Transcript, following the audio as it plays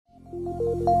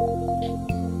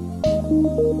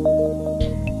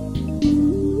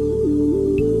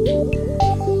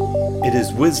It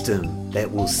is wisdom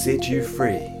that will set you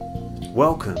free.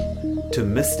 Welcome to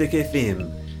Mystic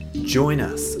FM. Join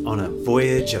us on a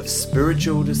voyage of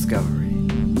spiritual discovery.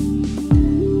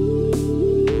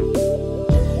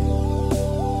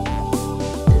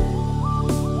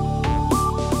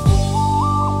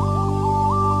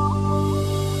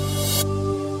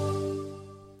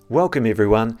 Welcome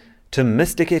everyone to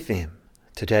Mystic FM.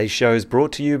 Today's show is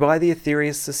brought to you by the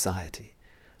Aetherius Society.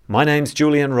 My name's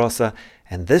Julian Rosser,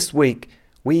 and this week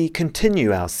we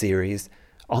continue our series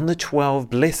on the 12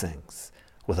 blessings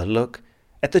with a look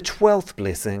at the 12th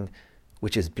blessing,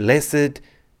 which is blessed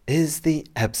is the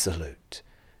absolute.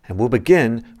 And we'll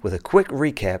begin with a quick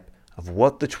recap of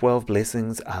what the 12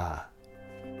 blessings are.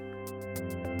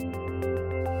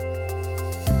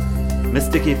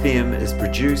 Mystic FM is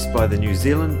produced by the New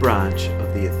Zealand branch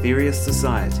of the Aetherius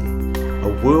Society,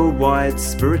 a worldwide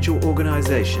spiritual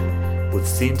organisation with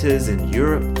centres in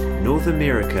Europe, North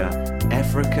America,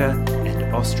 Africa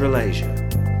and Australasia.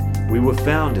 We were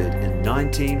founded in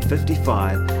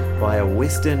 1955 by a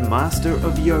Western Master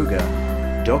of Yoga,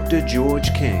 Dr.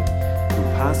 George King, who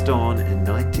passed on in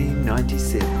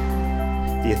 1997.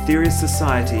 The Aetherius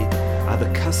Society are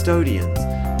the custodians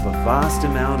of a vast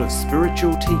amount of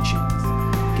spiritual teachings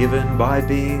given by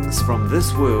beings from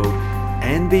this world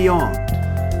and beyond,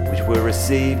 which were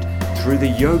received through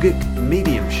the yogic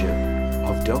mediumship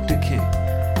of Dr. King.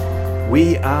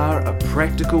 We are a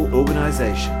practical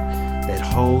organisation that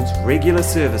holds regular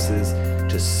services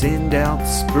to send out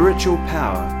spiritual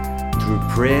power through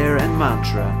prayer and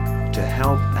mantra to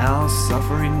help our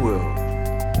suffering world.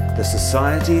 The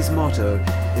Society's motto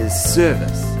is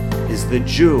 "Service is the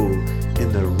jewel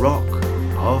in the rock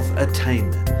of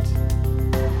attainment."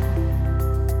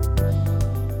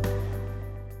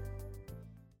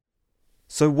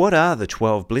 So what are the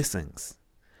 12 blessings?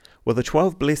 Well, the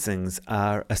 12 blessings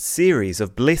are a series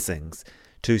of blessings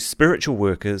to spiritual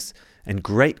workers and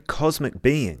great cosmic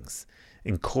beings,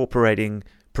 incorporating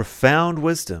profound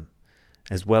wisdom,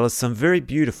 as well as some very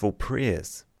beautiful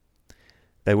prayers.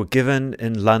 They were given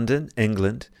in London,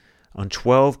 England, on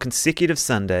 12 consecutive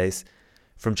Sundays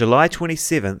from July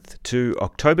 27th to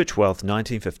October 12th,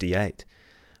 1958,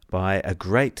 by a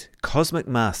great cosmic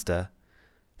master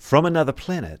from another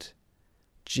planet,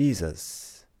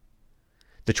 Jesus.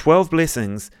 The 12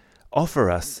 blessings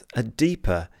offer us a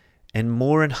deeper and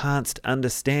more enhanced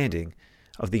understanding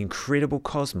of the incredible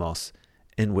cosmos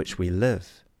in which we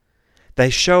live. They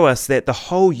show us that the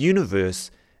whole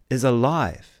universe is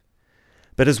alive.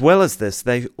 But as well as this,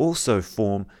 they also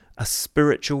form a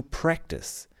spiritual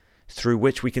practice through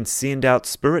which we can send out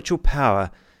spiritual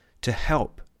power to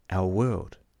help our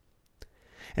world.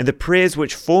 And the prayers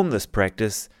which form this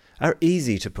practice are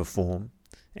easy to perform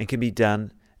and can be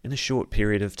done in a short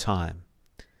period of time.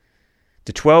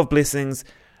 The 12 blessings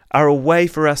are a way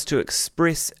for us to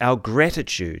express our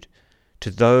gratitude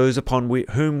to those upon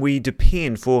whom we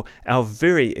depend for our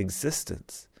very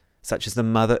existence, such as the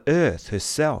Mother Earth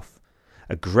herself,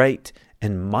 a great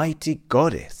and mighty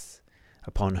goddess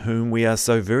upon whom we are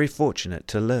so very fortunate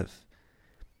to live.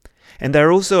 And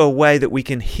they're also a way that we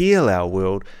can heal our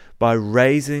world by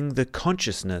raising the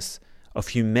consciousness of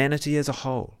humanity as a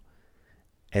whole.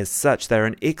 As such, they're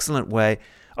an excellent way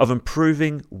of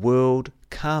improving world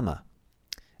karma,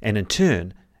 and in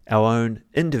turn, our own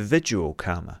individual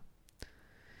karma.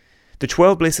 The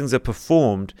 12 blessings are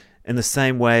performed in the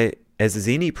same way as is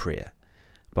any prayer,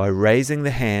 by raising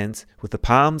the hands with the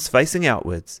palms facing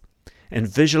outwards and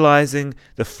visualizing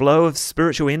the flow of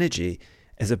spiritual energy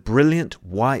as a brilliant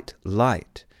white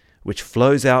light which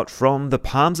flows out from the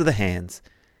palms of the hands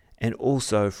and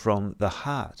also from the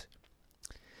heart.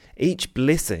 Each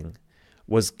blessing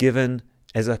was given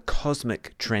as a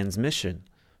cosmic transmission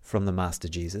from the Master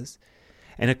Jesus,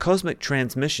 and a cosmic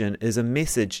transmission is a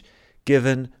message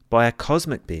given by a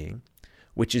cosmic being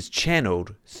which is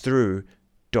channeled through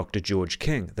Dr. George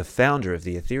King, the founder of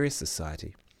the Aetherius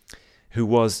Society, who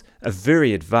was a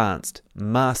very advanced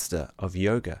master of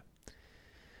yoga.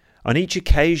 On each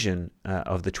occasion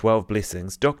of the 12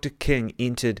 blessings, Dr. King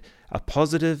entered a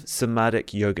positive somatic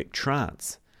yogic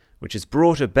trance, which is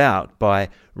brought about by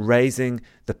raising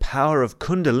the power of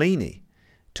Kundalini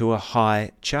to a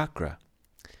high chakra.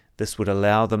 This would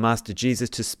allow the Master Jesus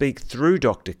to speak through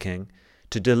Dr. King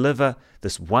to deliver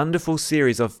this wonderful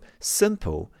series of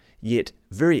simple yet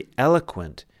very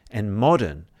eloquent and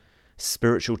modern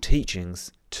spiritual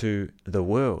teachings to the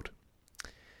world.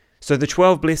 So the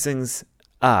 12 blessings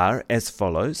are as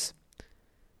follows.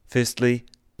 Firstly,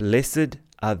 blessed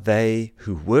are they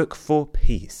who work for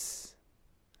peace.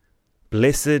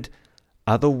 Blessed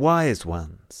are the wise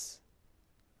ones.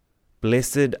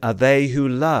 Blessed are they who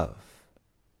love.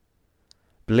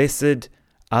 Blessed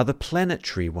are the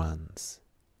planetary ones.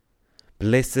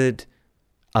 Blessed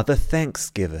are the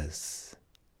thanksgivers.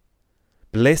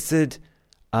 Blessed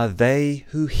are they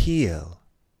who heal.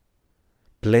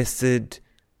 Blessed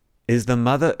is the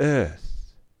Mother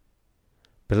Earth.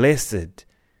 Blessed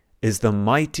is the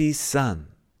mighty Sun.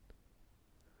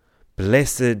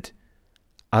 Blessed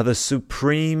are the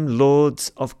supreme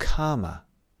lords of karma.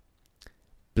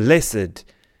 Blessed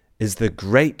is the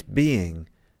great being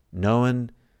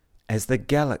known as the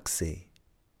galaxy.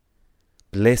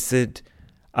 Blessed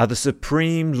are the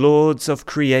supreme lords of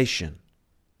creation.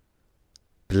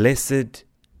 Blessed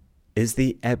is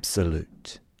the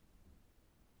Absolute.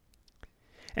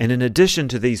 And in addition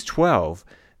to these 12,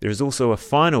 there is also a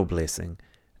final blessing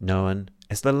known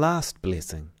as the last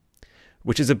blessing,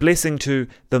 which is a blessing to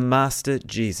the Master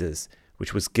Jesus,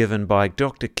 which was given by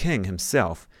Dr. King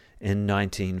himself in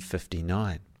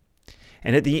 1959.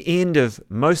 And at the end of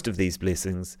most of these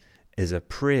blessings is a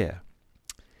prayer.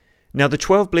 Now, the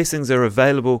 12 blessings are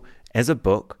available as a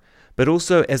book, but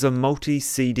also as a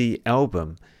multi-CD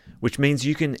album, which means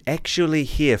you can actually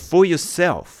hear for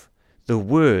yourself the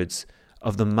words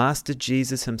of the Master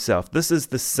Jesus himself. This is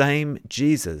the same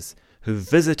Jesus who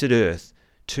visited Earth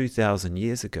 2,000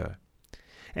 years ago.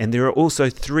 And there are also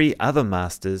 3 other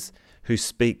masters who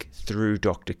speak through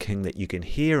Dr. King that you can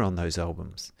hear on those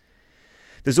albums.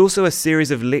 There's also a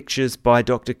series of lectures by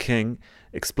Dr. King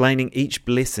explaining each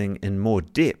blessing in more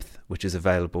depth, which is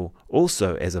available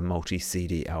also as a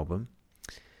multi-CD album.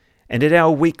 And at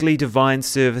our weekly divine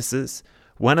services,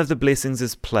 one of the blessings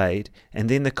is played, and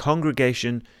then the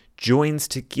congregation joins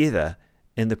together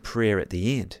in the prayer at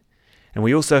the end. And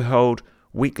we also hold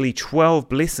weekly 12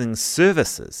 blessings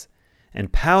services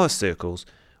and power circles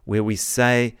where we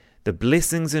say the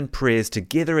blessings and prayers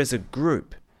together as a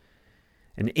group.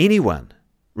 And anyone,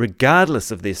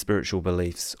 regardless of their spiritual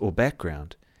beliefs or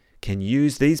background, can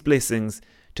use these blessings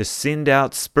to send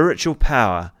out spiritual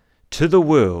power to the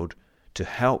world to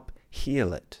help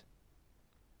heal it.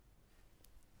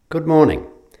 Good morning.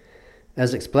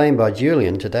 As explained by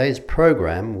Julian, today's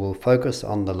program will focus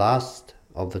on the last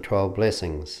of the 12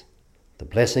 blessings, the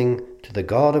blessing to the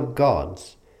God of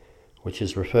gods, which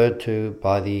is referred to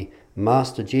by the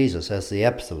Master Jesus as the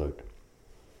Absolute.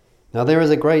 Now, there is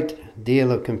a great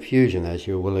deal of confusion, as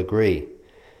you will agree,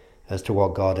 as to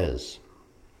what God is.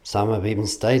 Some have even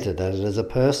stated that it is a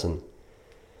person.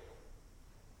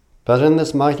 But in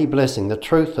this mighty blessing, the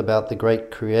truth about the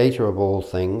great Creator of all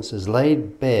things is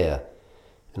laid bare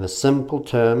in the simple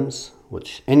terms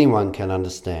which anyone can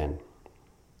understand.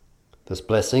 This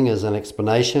blessing is an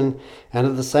explanation and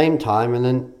at the same time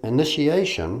an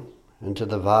initiation into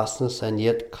the vastness and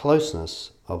yet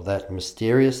closeness of that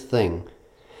mysterious thing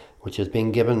which has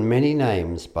been given many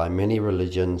names by many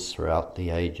religions throughout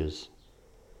the ages.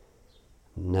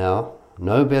 Now,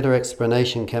 no better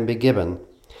explanation can be given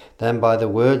than by the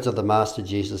words of the Master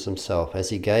Jesus himself as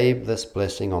he gave this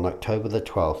blessing on October the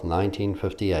 12th,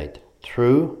 1958,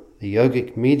 through the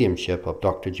yogic mediumship of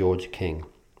Dr. George King.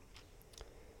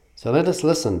 So let us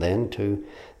listen then to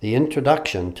the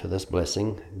introduction to this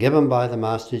blessing given by the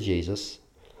Master Jesus.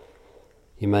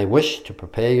 You may wish to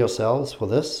prepare yourselves for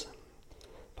this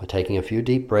by taking a few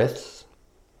deep breaths,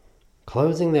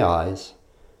 closing the eyes,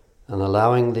 and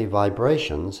allowing the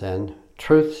vibrations and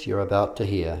truths you're about to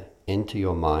hear into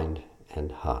your mind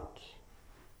and heart.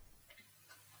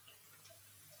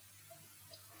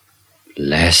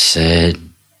 Blessed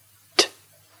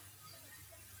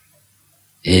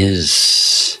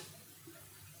is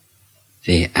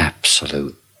the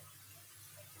Absolute.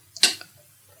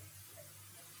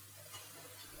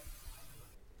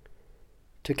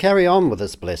 To carry on with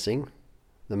this blessing,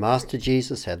 the Master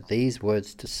Jesus had these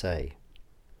words to say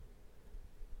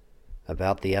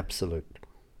about the Absolute,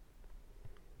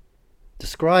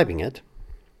 describing it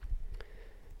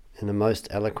in a most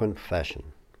eloquent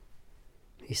fashion.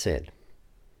 He said,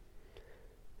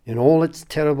 "In all its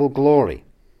terrible glory,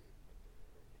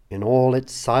 in all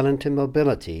its silent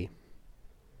immobility,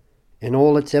 in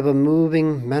all its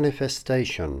ever-moving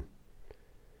manifestation,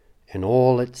 in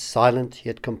all its silent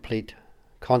yet complete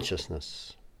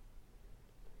consciousness,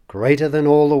 greater than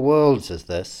all the worlds is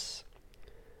this,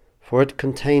 for it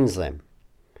contains them.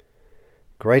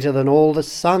 Greater than all the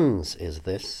suns is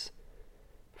this,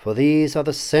 for these are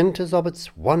the centres of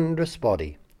its wondrous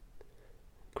body.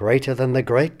 Greater than the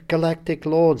great galactic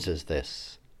lords is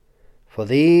this, for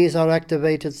these are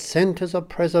activated centres of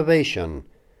preservation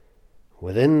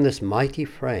within this mighty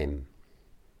frame.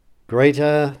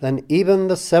 Greater than even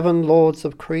the 7 lords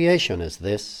of creation is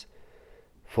this,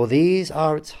 for these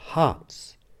are its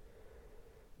hearts.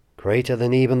 Greater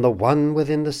than even the one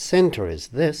within the centre is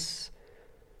this,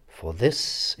 for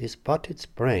this is but its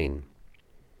brain.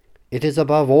 It is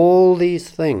above all these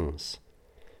things.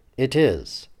 It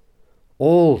is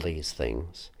all these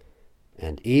things,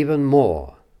 and even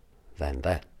more than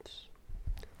that.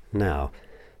 Now,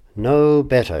 no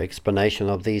better explanation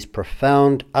of these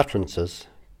profound utterances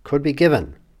could be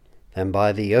given than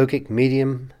by the yogic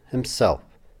medium himself,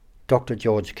 Dr.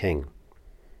 George King.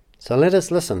 So let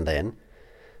us listen then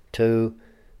to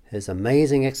his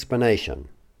amazing explanation.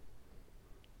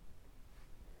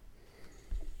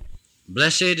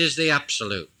 Blessed is the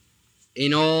Absolute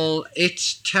in all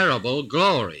its terrible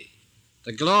glory.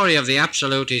 The glory of the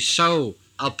Absolute is so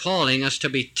appalling as to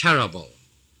be terrible.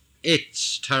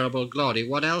 Its terrible glory.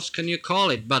 What else can you call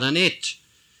it but an it?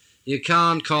 You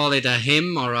can't call it a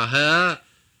him or a her.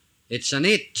 It's an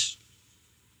it.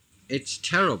 Its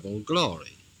terrible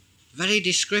glory. Very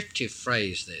descriptive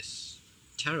phrase, this.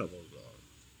 Terrible glory.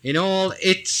 In all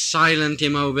its silent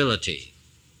immobility.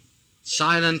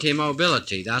 Silent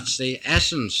immobility, that's the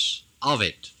essence of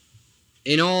it.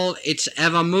 In all its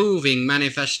ever-moving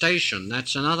manifestation,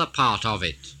 that's another part of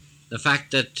it. The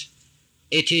fact that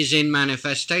it is in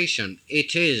manifestation.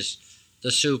 It is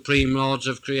the supreme lords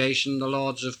of creation, the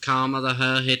lords of karma, the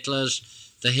Herr Hitlers,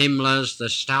 the Himmlers, the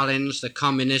Stalins, the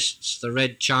communists, the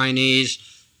Red Chinese,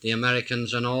 the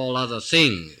Americans, and all other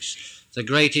things. The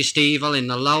greatest evil in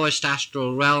the lowest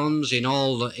astral realms in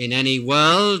any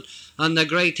world, and the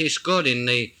greatest good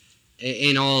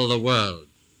in all the world.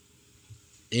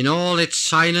 In all its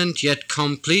silent yet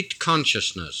complete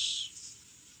consciousness.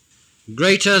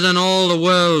 Greater than all the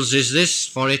worlds is this,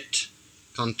 for it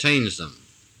contains them.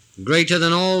 Greater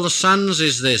than all the suns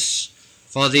is this,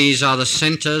 for these are the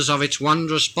centres of its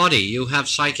wondrous body. You have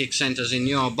psychic centres in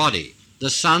your body. The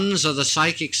suns are the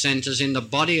psychic centres in the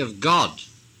body of God.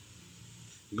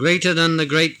 Greater than the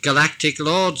great galactic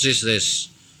lords is this,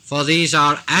 for these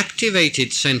are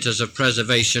activated centres of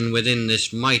preservation within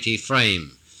this mighty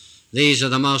frame. These are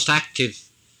the most active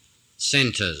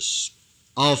centres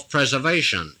of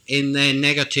preservation in their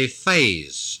negative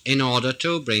phase in order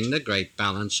to bring the great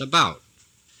balance about.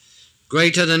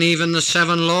 Greater than even the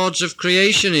seven lords of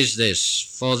creation is this,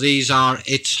 for these are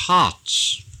its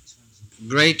hearts.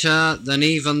 Greater than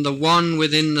even the one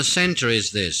within the centre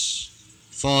is this,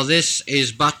 for this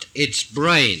is but its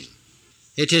brain.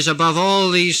 It is above all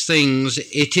these things,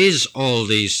 it is all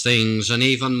these things, and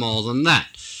even more than that.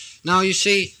 Now, you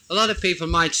see, a lot of people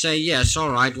might say, yes, all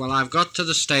right, well, I've got to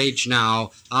the stage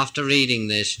now, after reading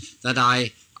this, that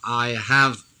I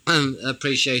have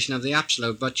appreciation of the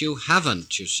Absolute, but you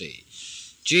haven't, you see.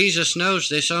 Jesus knows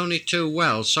this only too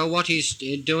well, so what he's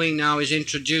doing now is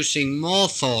introducing more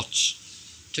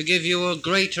thoughts to give you a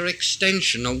greater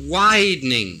extension, a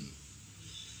widening,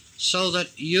 so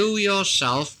that you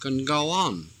yourself can go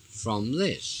on from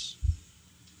this.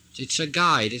 It's a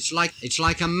guide. It's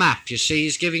like a map. You see,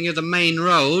 he's giving you the main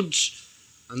roads,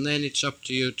 and then it's up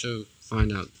to you to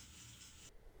find out.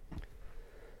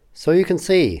 So you can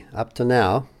see, up to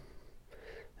now,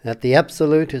 that the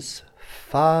Absolute is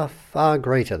far, far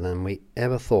greater than we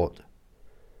ever thought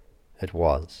it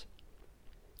was.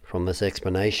 From this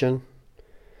explanation,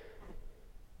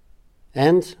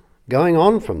 and going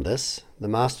on from this, the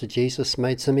Master Jesus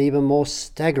made some even more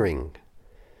staggering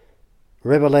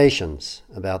revelations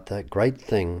about that great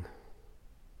thing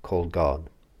called God.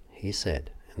 He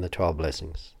said in the 12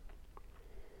 blessings,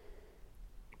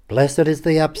 "Blessed is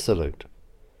the Absolute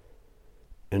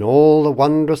in all the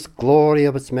wondrous glory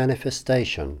of its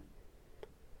manifestation,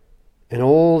 in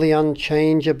all the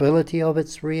unchangeability of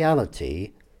its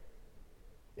reality,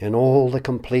 in all the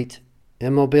complete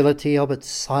immobility of its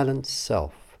silent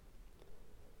self.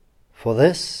 For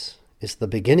this is the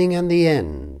beginning and the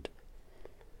end,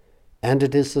 and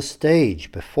it is the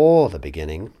stage before the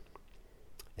beginning,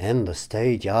 and the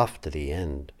stage after the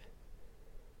end.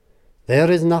 There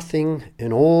is nothing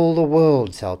in all the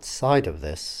worlds outside of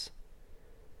this,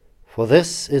 for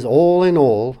this is all,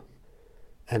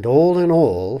 and all in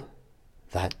all,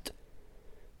 that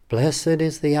blessed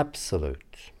is the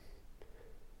Absolute.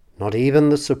 Not even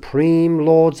the supreme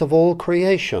lords of all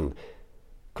creation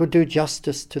could do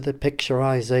justice to the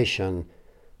picturization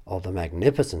of the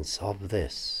magnificence of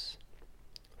this,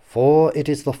 for it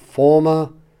is the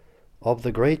former of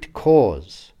the great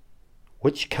cause,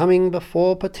 which coming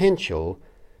before potential,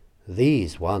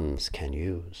 these ones can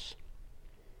use.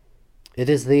 It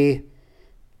is the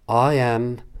I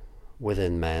am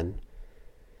within man.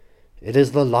 It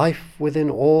is the life within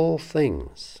all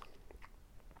things.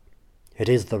 It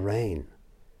is the rain.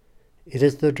 It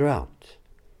is the drought.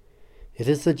 It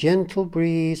is the gentle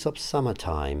breeze of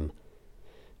summertime.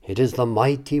 It is the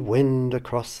mighty wind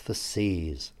across the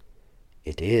seas.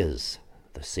 It is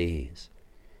the seas.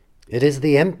 It is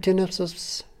the emptiness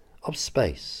of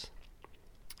space.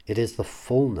 It is the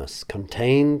fullness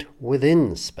contained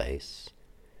within space.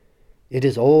 It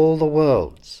is all the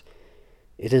worlds.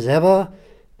 It is ever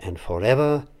and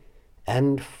forever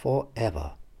and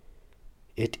forever.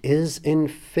 It is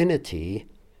infinity,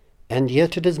 and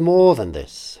yet it is more than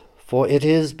this, for it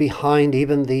is behind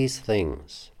even these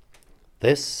things.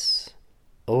 This,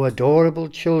 O adorable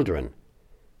children,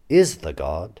 is the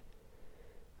God.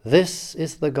 This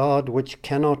is the God which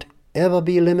cannot ever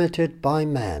be limited by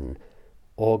man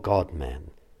or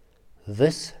God-man.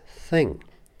 This thing,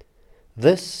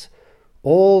 this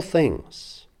all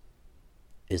things,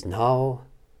 is now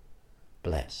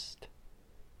blessed.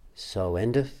 So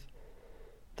endeth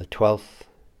the 12th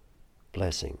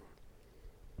blessing.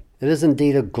 It is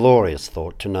indeed a glorious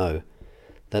thought to know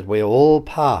that we are all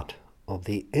part of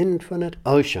the infinite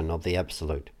ocean of the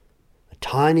Absolute, a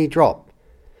tiny drop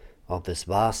of this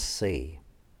vast sea.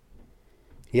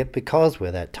 Yet because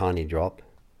we're that tiny drop,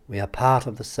 we are part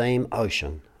of the same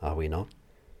ocean, are we not?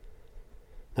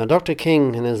 Now Dr.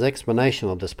 King, in his explanation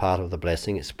of this part of the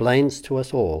blessing, explains to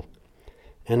us all,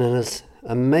 and in his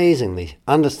amazingly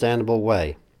understandable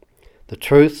way, the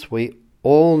truths we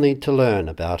all need to learn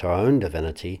about our own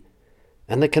divinity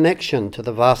and the connection to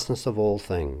the vastness of all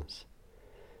things.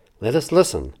 Let us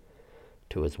listen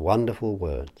to his wonderful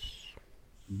words.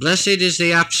 Blessed is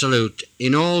the Absolute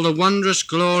in all the wondrous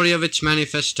glory of its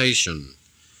manifestation,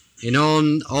 in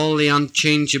all the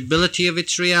unchangeability of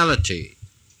its reality,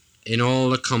 in all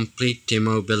the complete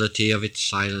immobility of its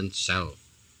silent self.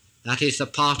 That is the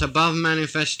part above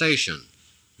manifestation,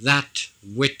 that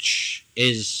which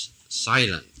is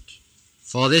silent.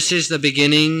 For this is the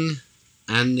beginning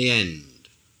and the end.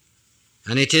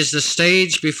 And it is the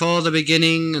stage before the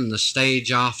beginning and the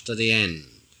stage after the end.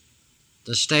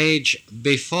 The stage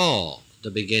before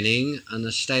the beginning and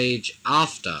the stage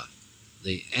after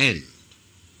the end.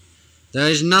 There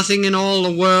is nothing in all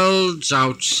the worlds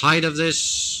outside of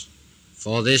this,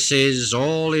 for this is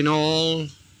all in all,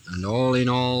 and all in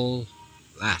all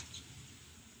that.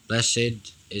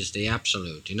 Blessed is the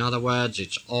Absolute. In other words,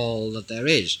 it's all that there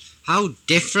is. How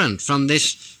different from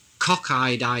this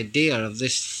cockeyed idea of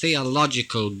this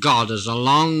theological God as a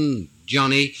long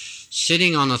Johnny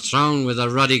sitting on a throne with a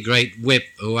ruddy great whip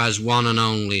who has one and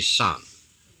only son.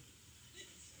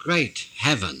 Great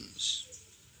heavens!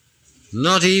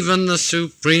 Not even the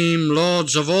supreme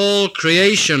lords of all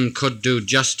creation could do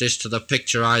justice to the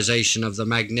picturization of the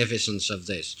magnificence of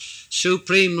this.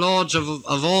 Supreme lords of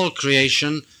all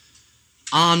creation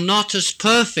are not as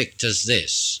perfect as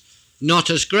this,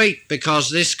 not as great, because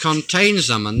this contains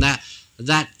them, and that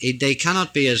they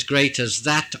cannot be as great as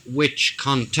that which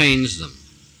contains them.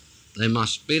 They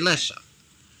must be lesser.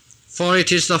 For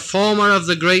it is the former of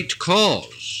the great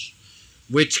cause,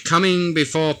 which coming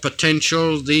before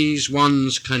potential these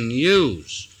ones can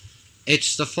use.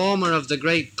 It's the former of the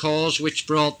great cause which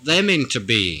brought them into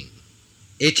being.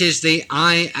 It is the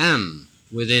I am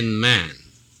within man.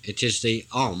 It is the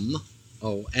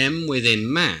O-M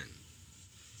within man.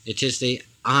 It is the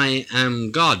I am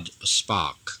God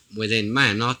spark within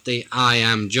man, not the I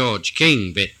am George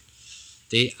King bit.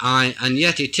 And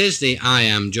yet it is the I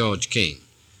am George King,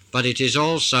 but it is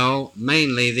also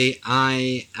mainly the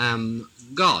I am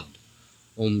God,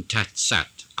 Tat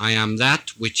Sat. I am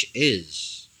that which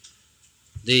is.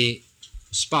 The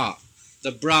spark,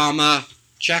 the Brahma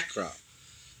chakra,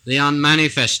 the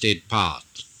unmanifested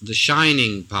part, the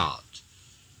shining part.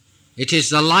 It is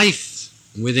the life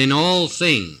within all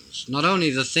things, not only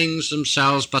the things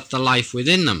themselves, but the life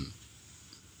within them.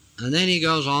 And then he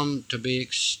goes on to be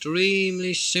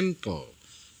extremely simple.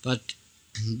 But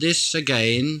this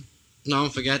again,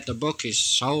 don't forget, the book is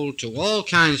sold to all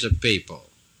kinds of people.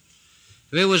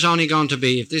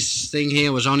 If this thing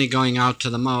here was only going out to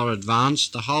the more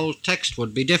advanced, the whole text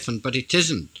would be different, but it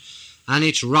isn't. And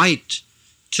it's right,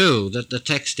 too, that the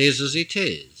text is as it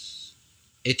is.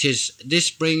 This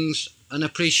brings an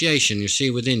appreciation, you see,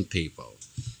 within people.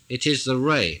 It is the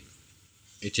rain.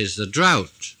 It is the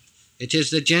drought. It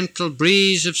is the gentle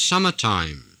breeze of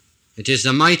summertime. It is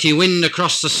the mighty wind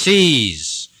across the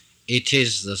seas. It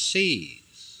is the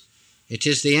seas. It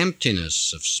is the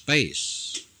emptiness of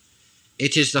space.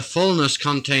 It is the fullness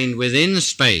contained within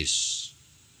space.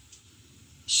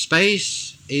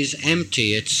 Space is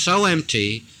empty. It's so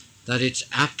empty that it's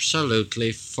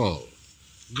absolutely full.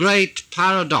 Great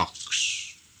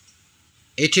paradox.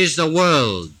 It is the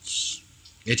worlds.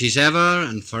 It is ever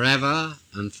and forever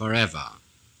and forever.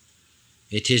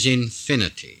 It is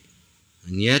infinity.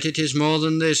 And yet it is more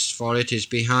than this, for it is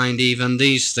behind even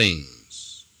these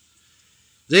things.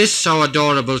 This, O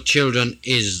adorable children,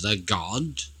 is the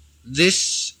God.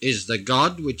 This is the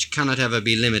God which cannot ever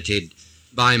be limited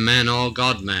by man or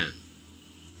God-man.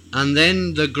 And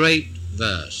then the great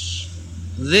verse,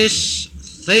 this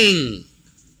thing.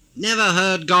 Never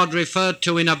heard God referred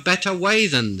to in a better way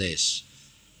than this.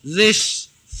 This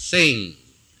thing.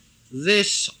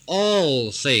 This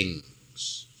all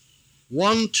things.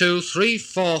 1, 2, 3,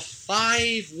 4,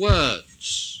 5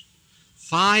 words.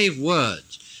 5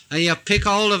 words. And you pick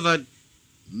hold of a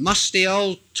musty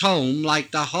old tome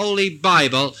like the Holy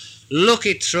Bible, look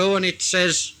it through, and it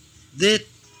says the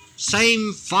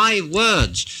same 5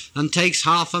 words, and takes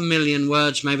 500,000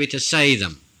 words maybe to say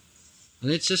them.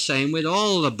 And it's the same with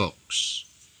all the books.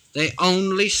 They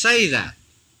only say that.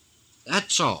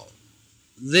 That's all.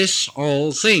 This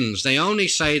all things. They only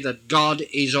say that God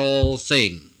is all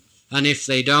things. And if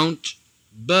they don't,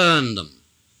 burn them.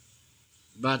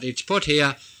 But it's put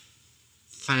here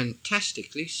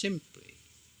fantastically simply,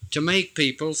 to make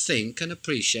people think and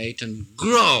appreciate and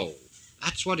grow.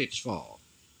 That's what it's for,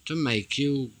 to make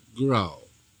you grow.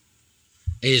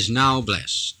 Is now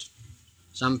blessed.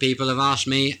 Some people have asked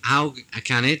me, how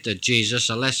can it that Jesus,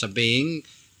 a lesser being,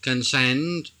 can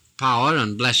send power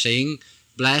and blessing,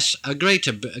 bless a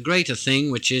greater thing,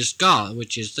 which is God,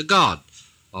 which is the God?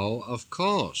 Oh, of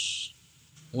course.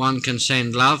 One can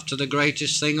send love to the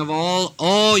greatest thing of all,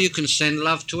 or you can send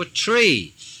love to a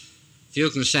tree. If you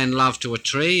can send love to a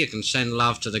tree, you can send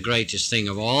love to the greatest thing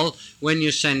of all. When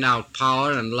you send out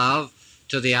power and love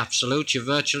to the Absolute, you're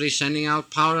virtually sending out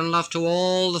power and love to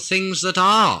all the things that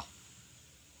are.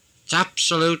 It's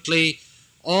absolutely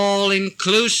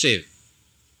all-inclusive.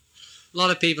 A lot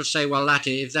of people say, well,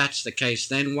 if that's the case,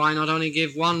 then why not only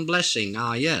give one blessing?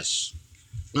 Ah, yes,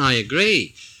 I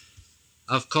agree.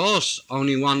 Of course,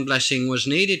 only one blessing was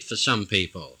needed for some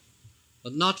people,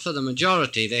 but not for the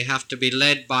majority. They have to be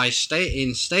led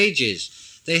in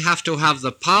stages. They have to have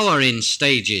the power in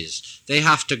stages. They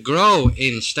have to grow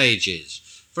in stages.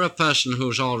 For a person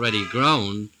who's already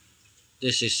grown,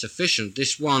 this is sufficient.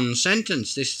 This one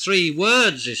sentence, this 3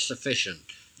 words is sufficient.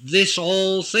 This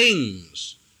all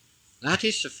things, that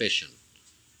is sufficient.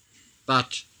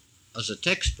 But as a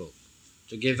textbook,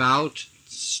 to give out,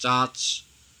 starts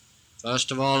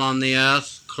first of all on the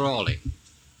earth, crawling,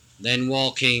 then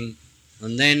walking,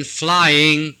 and then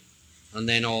flying, and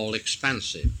then all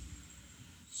expansive.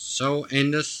 So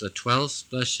endeth the 12th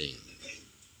blessing.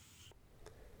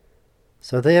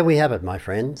 So there we have it, my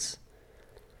friends.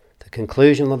 The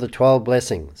conclusion of the 12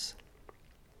 blessings,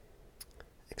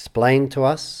 explained to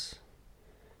us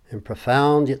in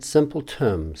profound yet simple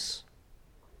terms.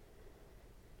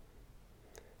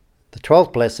 The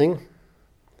 12th blessing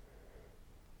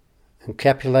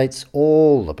encapsulates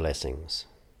all the blessings.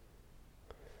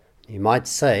 You might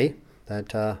say that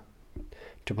to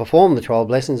perform the 12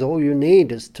 blessings, all you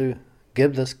need is to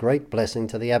give this great blessing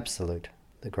to the Absolute,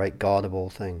 the great God of all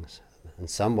things. In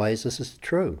some ways this is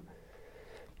true.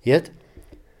 Yet,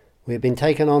 we have been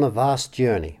taken on a vast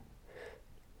journey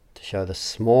to show the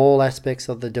small aspects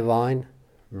of the divine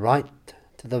right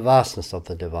to the vastness of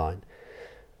the divine,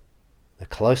 the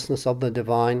closeness of the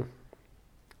divine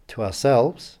to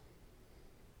ourselves,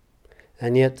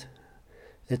 and yet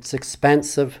its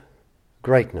expansive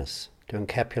greatness to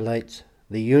encapsulate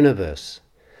the universe,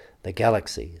 the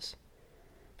galaxies,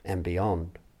 and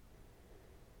beyond.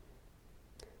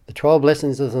 The 12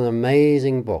 Blessings is an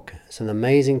amazing book. It's an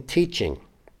amazing teaching,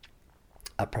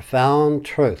 a profound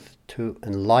truth to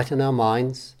enlighten our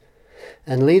minds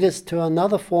and lead us to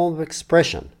another form of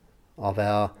expression of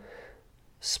our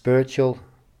spiritual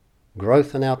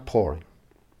growth and outpouring.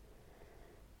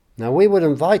 Now we would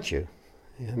invite you.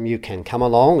 You can come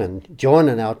along and join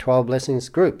in our 12 Blessings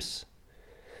groups.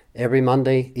 Every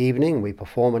Monday evening we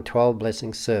perform a 12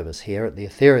 Blessings service here at the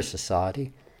Aetherius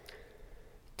Society,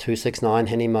 269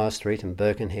 Henny Moore Street in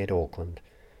Birkenhead, Auckland.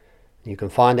 You can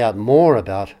find out more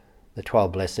about the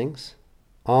 12 Blessings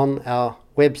on our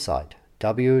website,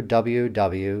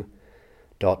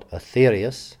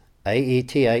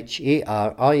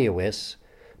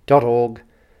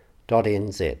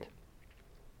 www.aetherius.org.nz.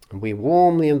 And we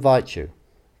warmly invite you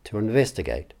to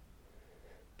investigate,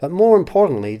 but more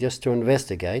importantly, just to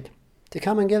investigate, to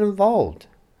come and get involved.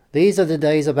 These are the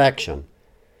days of action,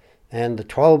 and the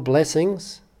 12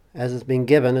 Blessings, as it's been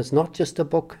given, is not just a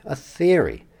book, a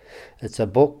theory. It's a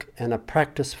book and a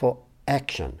practice for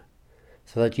action,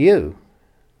 so that you,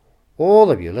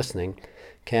 all of you listening,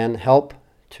 can help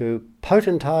to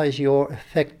potentize your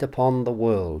effect upon the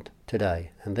world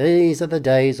today. And these are the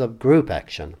days of group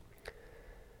action,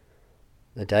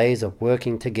 the days of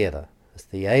working together, It's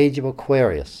the age of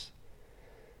Aquarius.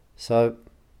 So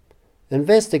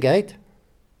investigate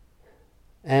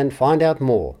and find out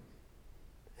more.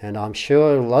 And I'm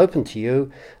sure it'll open to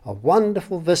you a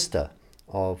wonderful vista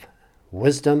of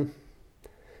wisdom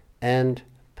and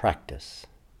practice.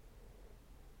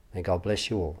 May God bless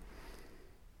you all.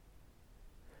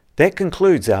 That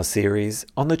concludes our series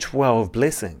on the 12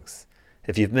 blessings.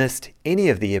 If you've missed any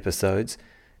of the episodes,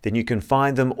 then you can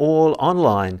find them all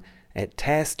online at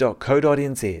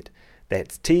tas.co.nz.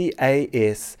 That's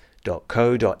tas.co.nz.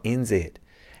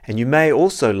 And you may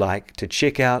also like to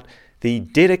check out the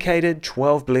dedicated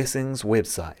 12 Blessings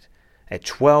website at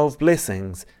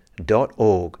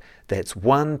 12blessings.org. That's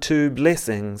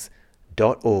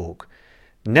 12blessings.org.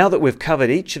 Now that we've covered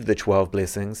each of the 12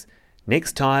 blessings,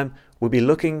 next time we'll be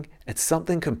looking at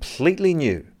something completely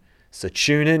new. So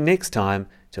tune in next time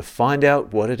to find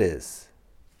out what it is.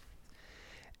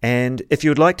 And if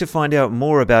you would like to find out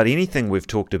more about anything we've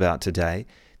talked about today,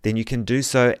 then you can do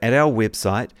so at our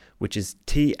website, which is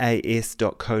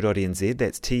tas.co.nz.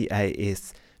 That's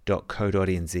tas.co.nz.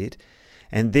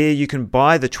 And there you can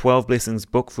buy the 12 Blessings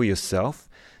book for yourself.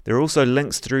 There are also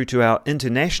links through to our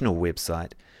international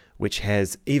website, which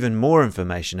has even more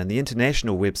information. And the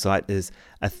international website is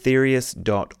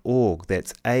aetherius.org.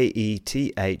 That's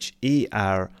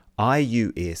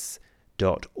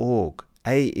aetherius.org.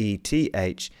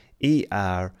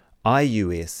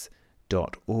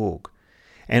 aetherius.org.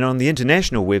 And on the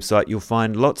international website, you'll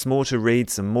find lots more to read,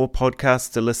 some more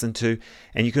podcasts to listen to,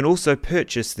 and you can also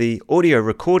purchase the audio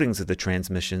recordings of the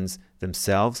transmissions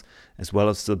themselves, as well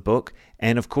as the book.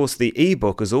 And of course, the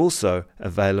ebook is also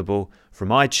available from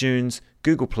iTunes,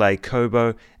 Google Play,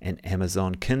 Kobo, and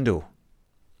Amazon Kindle.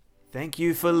 Thank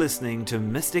you for listening to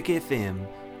Mystic FM,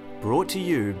 brought to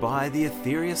you by the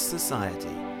Aetherius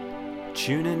Society.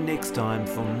 Tune in next time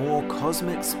for more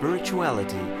cosmic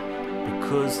spirituality,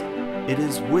 because it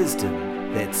is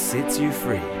wisdom that sets you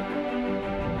free.